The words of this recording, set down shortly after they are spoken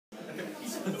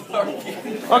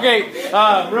Okay,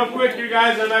 real quick, you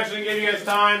guys, I'm actually going to give you guys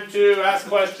time to ask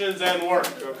questions and work,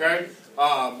 okay?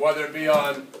 Whether it be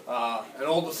on an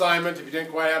old assignment, if you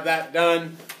didn't quite have that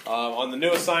done, on the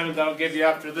new assignment that I'll give you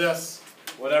after this,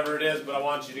 whatever it is, but I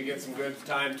want you to get some good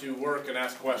time to work and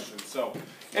ask questions. So,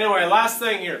 anyway, last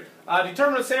thing here.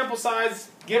 Determine a sample size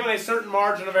given a certain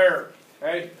margin of error,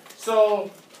 okay?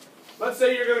 So, let's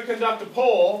say you're going to conduct a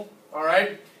poll, all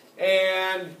right,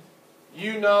 and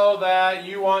you know that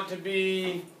you want to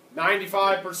be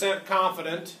 95%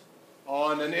 confident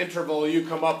on an interval you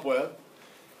come up with,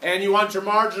 and you want your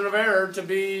margin of error to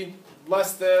be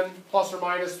less than plus or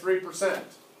minus 3%.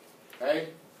 Okay?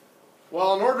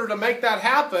 Well, in order to make that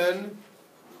happen,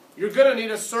 you're going to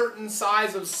need a certain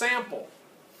size of sample.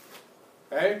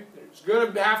 Okay? There's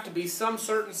going to have to be some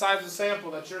certain size of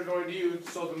sample that you're going to use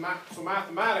so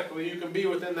mathematically you can be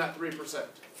within that 3%.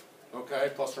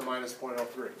 Okay? Plus or minus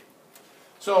 0.03.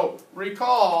 So,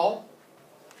 recall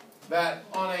that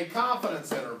on a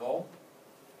confidence interval,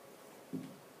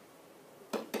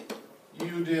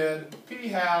 you did p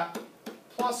hat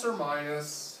plus or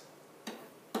minus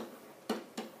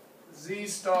z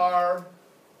star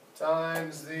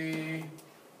times the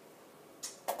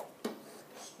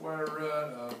square root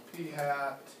of p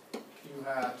hat q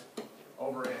hat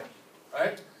over n,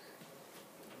 right?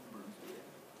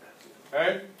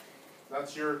 Okay?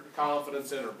 That's your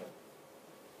confidence interval.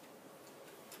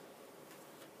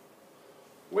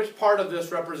 Which part of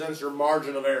this represents your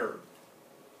margin of error?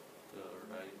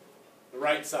 The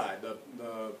right side, the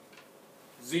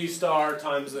z star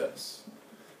times this.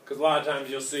 Because a lot of times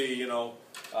you'll see,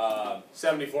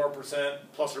 74%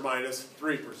 plus or minus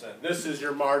 3%. This is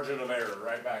your margin of error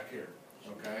right back here.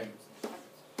 Okay?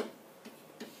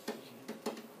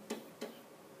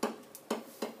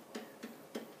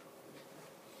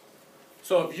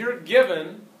 So if you're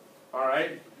given, all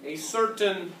right, a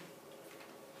certain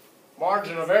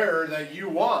margin of error that you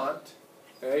want,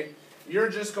 okay, you're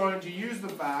just going to use the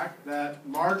fact that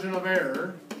margin of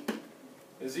error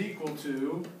is equal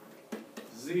to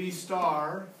z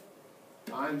star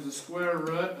times the square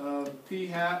root of p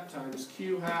hat times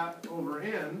q hat over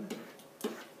n,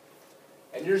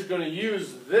 and you're just going to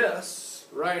use this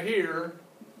right here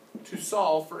to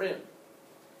solve for n.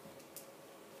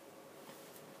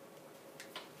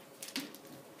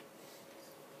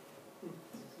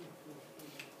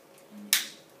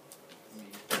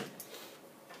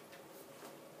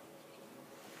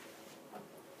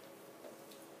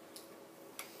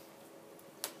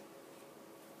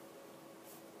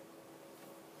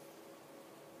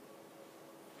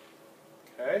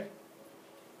 Okay?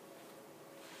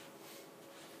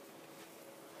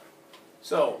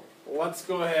 So, let's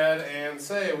go ahead and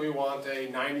say we want a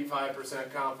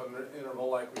 95% confidence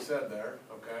interval like we said there,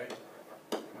 okay?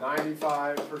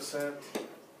 95%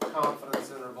 confidence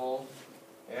interval,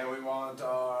 and we want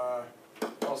our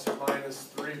plus or minus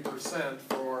 3%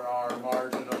 for our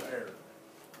margin of error.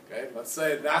 Okay? Let's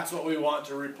say that's what we want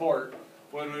to report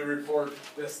when we report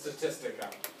this statistic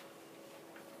out.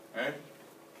 Okay?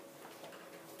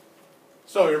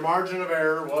 So your margin of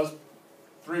error was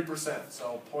 3%,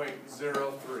 so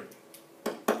 0.03.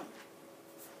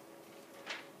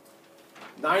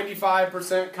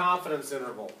 95% confidence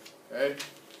interval. Okay?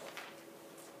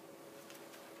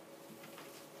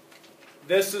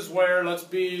 This is where, let's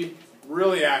be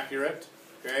really accurate.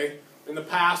 Okay? In the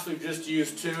past, we've just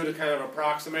used 2 to kind of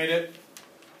approximate it.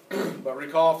 But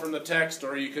recall from the text,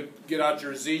 or you could get out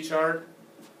your Z-chart.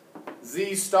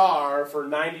 Z star for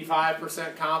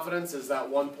 95% confidence is that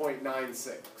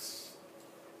 1.96.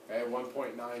 Okay,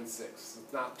 1.96. It's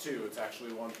not 2, it's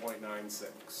actually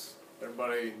 1.96.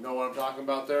 Everybody know what I'm talking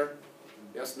about there?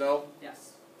 Yes, no?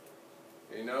 Yes.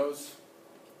 Any knows?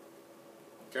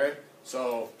 Okay,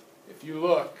 so if you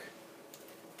look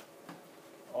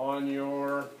on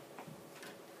your,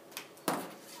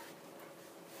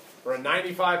 for a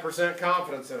 95%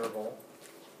 confidence interval,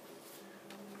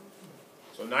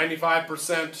 so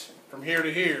 95% from here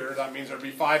to here, that means there'd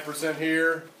be 5%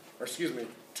 here, or excuse me,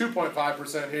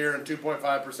 2.5% here and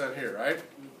 2.5% here, right?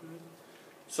 Mm-hmm.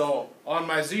 So on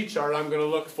my Z-chart, I'm going to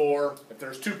look for, if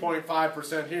there's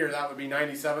 2.5% here, that would be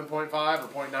 97.5 or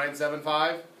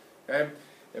 0.975. Okay?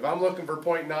 If I'm looking for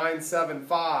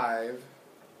 0.975,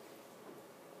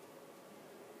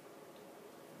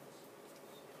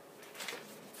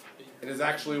 it is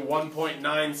actually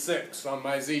 1.96 on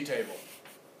my Z table.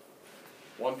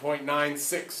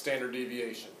 1.96 standard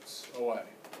deviations away.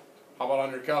 How about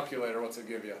on your calculator, what's it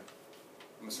give you?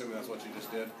 I'm assuming that's what you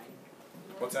just did.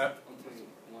 What's that?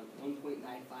 1.9599.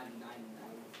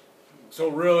 So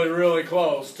really, really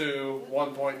close to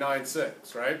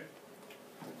 1.96, right?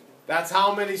 That's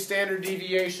how many standard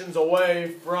deviations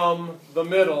away from the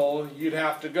middle you'd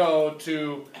have to go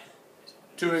to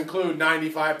include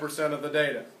 95% of the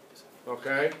data.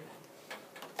 Okay?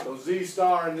 So Z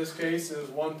star in this case is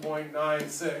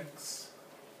 1.96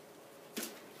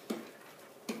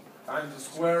 times the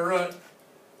square root.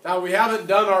 Now we haven't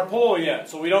done our poll yet,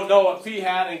 so we don't know what P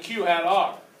hat and Q hat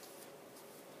are.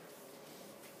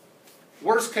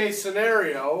 Worst case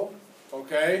scenario,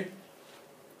 okay,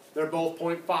 they're both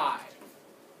 0.5.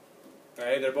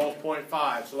 Okay, they're both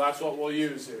 0.5, so that's what we'll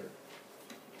use here.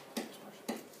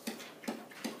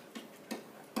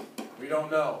 We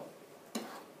don't know.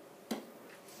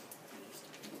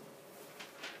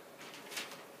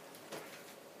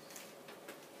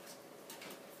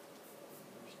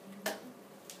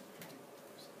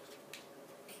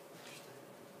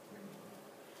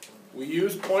 We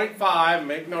use 0.5,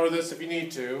 make note of this if you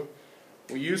need to.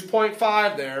 We use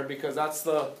 0.5 there because that's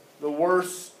the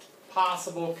worst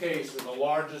possible case, or the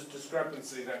largest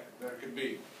discrepancy that there could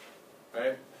be.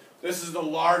 Okay? This is the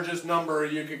largest number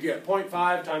you could get. 0.5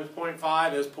 times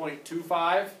 0.5 is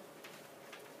 0.25.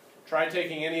 Try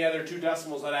taking any other two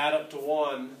decimals that add up to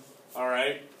 1, all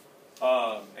right,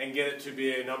 and get it to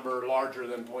be a number larger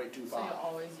than 0.25. So you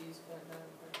always use 0.9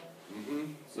 and 0.5?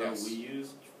 Mm-hmm. So Yes. we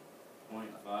used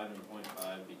 0.5 and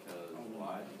 0.5 because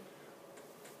why?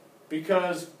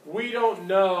 Because we don't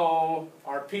know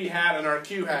our P hat and our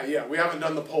Q hat yet. We haven't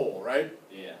done the poll, right?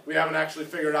 Yeah. We haven't actually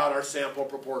figured out our sample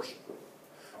proportion.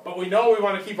 But we know we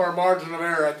want to keep our margin of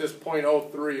error at this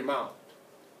 0.03 amount.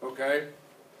 Okay?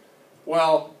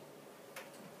 Well,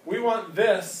 we want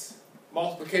this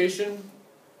multiplication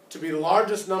to be the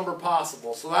largest number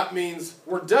possible. So that means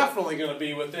we're definitely going to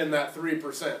be within that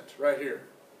 3% right here.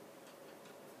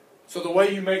 So the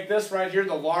way you make this right here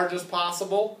the largest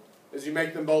possible is you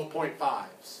make them both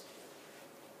 0.5s.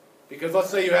 Because let's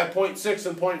say you had 0.6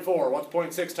 and 0.4. What's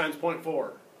 0.6 times 0.4?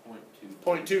 0.2.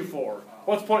 0.24.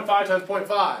 What's 0.5 times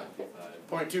 0.5?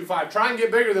 0.25. Try and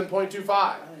get bigger than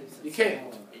 0.25. You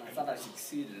can't. I thought I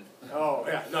succeeded. Oh,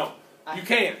 yeah, no. You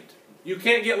can't. You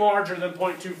can't get larger than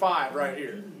 0.25 right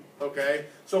here. Okay?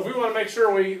 So if we want to make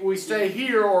sure we stay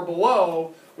here or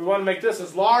below, we want to make this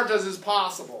as large as is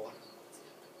possible.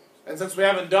 And since we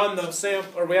haven't done the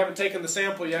sample, or we haven't taken the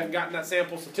sample yet and gotten that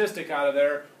sample statistic out of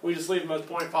there, we just leave them as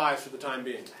 0.5s for the time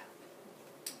being.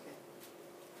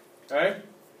 Okay?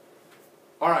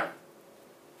 All right.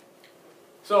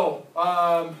 So,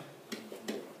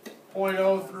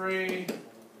 0.03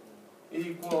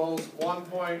 equals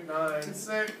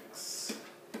 1.96.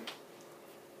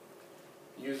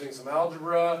 Using some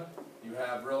algebra, you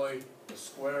have really the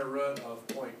square root of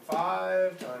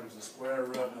 0.5 times the square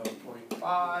root of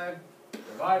 0.5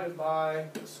 divided by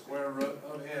the square root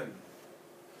of n.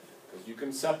 Because you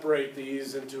can separate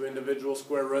these into individual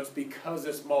square roots because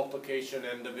it's multiplication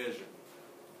and division.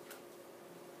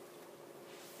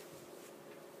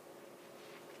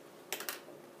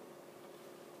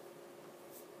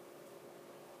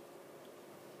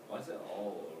 Why is it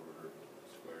all over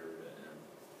square root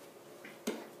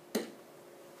of n?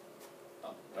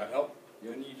 Oh, That help?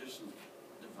 Wouldn't you just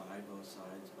divide both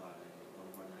sides by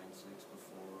 1.96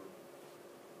 before,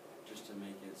 just to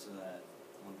make it so that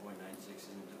 1.96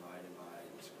 isn't divided by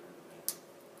the square root of n?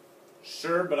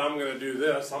 Sure, but I'm going to do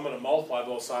this. I'm going to multiply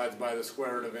both sides by the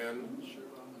square root of n. Sure.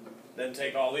 Then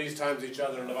take all these times each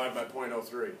other and divide by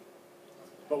 0.03.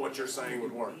 But what you're saying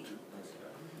would work.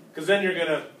 Because then you're going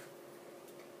to,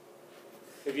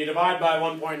 if you divide by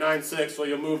 1.96, well,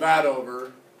 you'll move that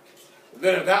over.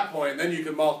 Then at that point, then you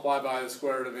can multiply by the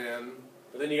square root of n.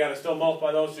 But then you got to still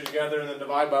multiply those two together and then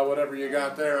divide by whatever you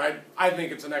got there. I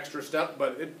think it's an extra step,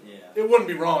 but it wouldn't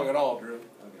be wrong at all, Drew. Okay.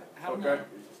 How Okay.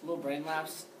 little brain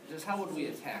lapse. Just how would we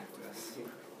attack this?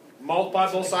 Multiply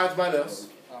both sides by this.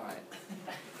 All right.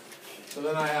 So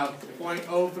then I have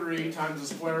 0.03 times the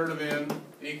square root of n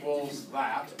equals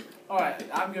that. All right.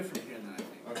 I'm good from here then. I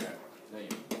think. Okay. There you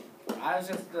go. I was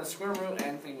just the square root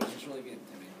n thing was just really getting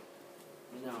to me.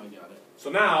 Now I got it. So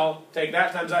now, take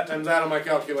that times that on my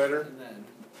calculator, And then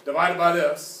divide it by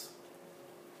this.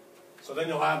 So then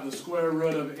you'll have the square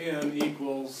root of n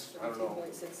equals, I don't know,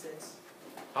 32.66.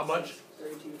 how much?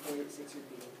 32.6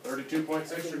 repeating.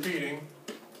 32.6 repeating.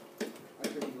 I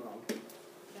could be wrong. No,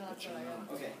 that's what I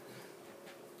got. okay.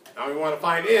 Now we want to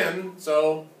find n,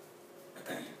 so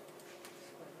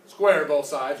square both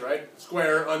sides, right?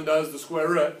 Square undoes the square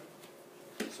root.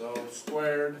 So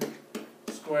squared,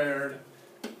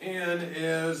 n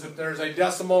is, if there's a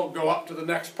decimal, go up to the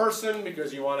next person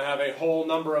because you want to have a whole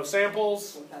number of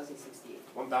samples. 1068.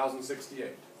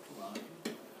 1068.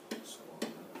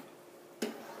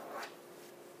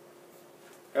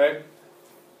 Okay?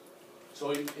 So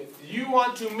if you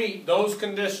want to meet those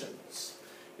conditions,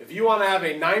 if you want to have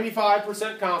a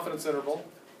 95% confidence interval,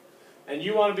 and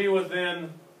you want to be within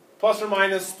plus or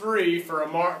minus 3% for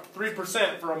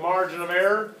a margin of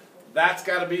error, that's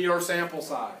got to be your sample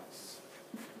size.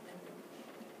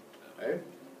 Okay?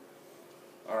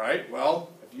 All right,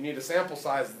 well, if you need a sample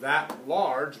size that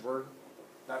large,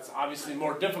 that's obviously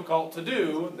more difficult to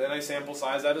do than a sample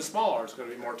size that is smaller. It's going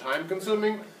to be more time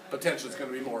consuming, potentially it's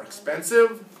going to be more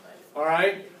expensive, all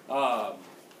right?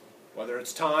 Whether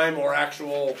it's time or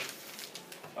actual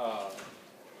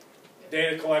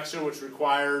data collection, which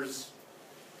requires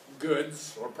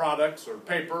goods or products or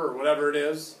paper or whatever it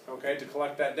is, okay, to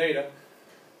collect that data.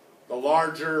 The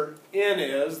larger N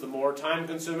is, the more time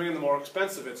consuming and the more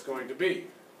expensive it's going to be.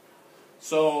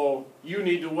 So you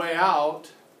need to weigh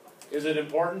out, is it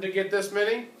important to get this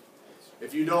many?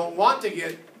 If you don't want to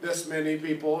get this many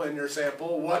people in your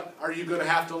sample, what are you going to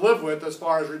have to live with as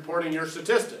far as reporting your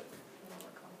statistic?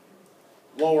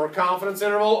 Lower confidence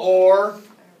interval or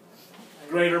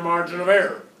greater margin of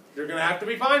error. You're going to have to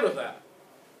be fine with that.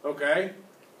 Okay?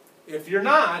 If you're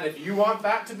not, if you want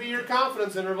that to be your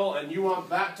confidence interval and you want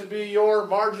that to be your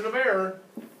margin of error,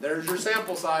 there's your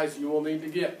sample size you will need to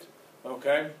get.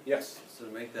 Okay? Yes? So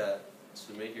to make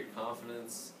your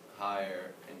confidence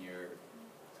higher and your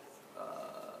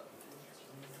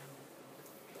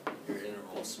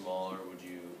interval smaller,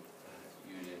 you'd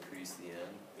increase the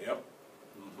N? Yep.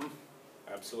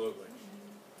 Absolutely.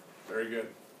 Very good.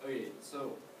 Okay,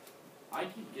 so I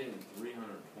keep getting 326.6.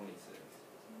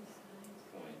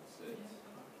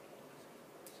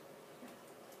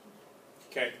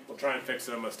 Okay, we'll try and fix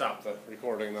it. I'm going to stop the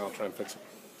recording and then I'll try and fix it.